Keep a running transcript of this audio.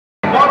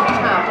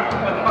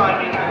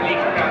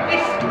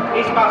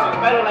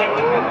better late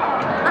than never.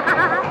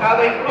 Now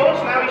of course,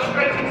 now he's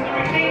straight into the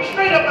routine,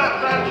 straight up that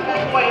branch, all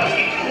the way up,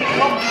 hitting his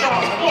long shot,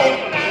 full,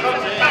 from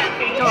the back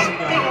feet,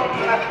 hang on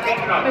to that big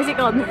drum. Where's it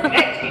gone?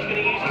 Next, he's going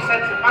to use his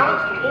sense of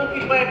balance to walk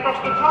his way across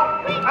the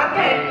top, and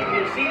then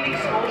you'll see these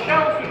small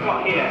shells we've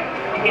got here.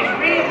 His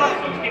rear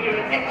muscles give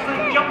him an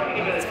excellent jumping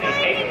ability,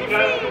 able to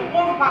go from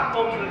one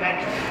platform to the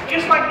next,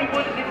 just like he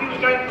would as if he was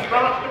going from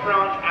branch to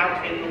branch out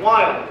in the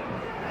wild.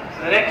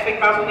 So the next thing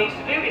Basil needs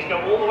to do is go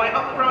all the way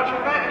up the branch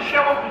like that and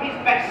show off his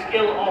best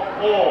skill of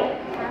all.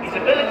 His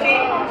ability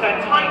to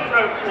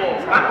tightrope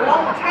walk. That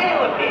long tail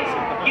of his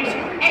gives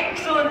him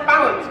excellent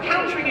balance,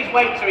 countering his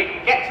weight so he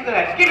can get to the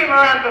next. Give him a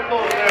round of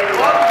applause there,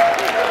 everyone.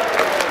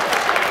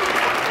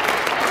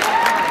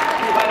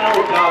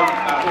 Well done,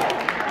 Basil.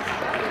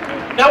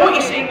 Now what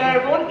you're seeing there,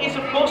 everyone, is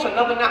of course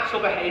another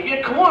natural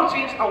behaviour.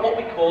 Coatis are what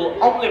we call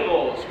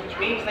omnivores, which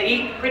means they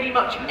eat pretty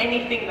much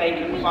anything they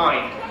can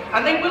find.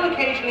 And they will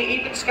occasionally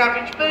even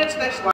scavenge birds' nests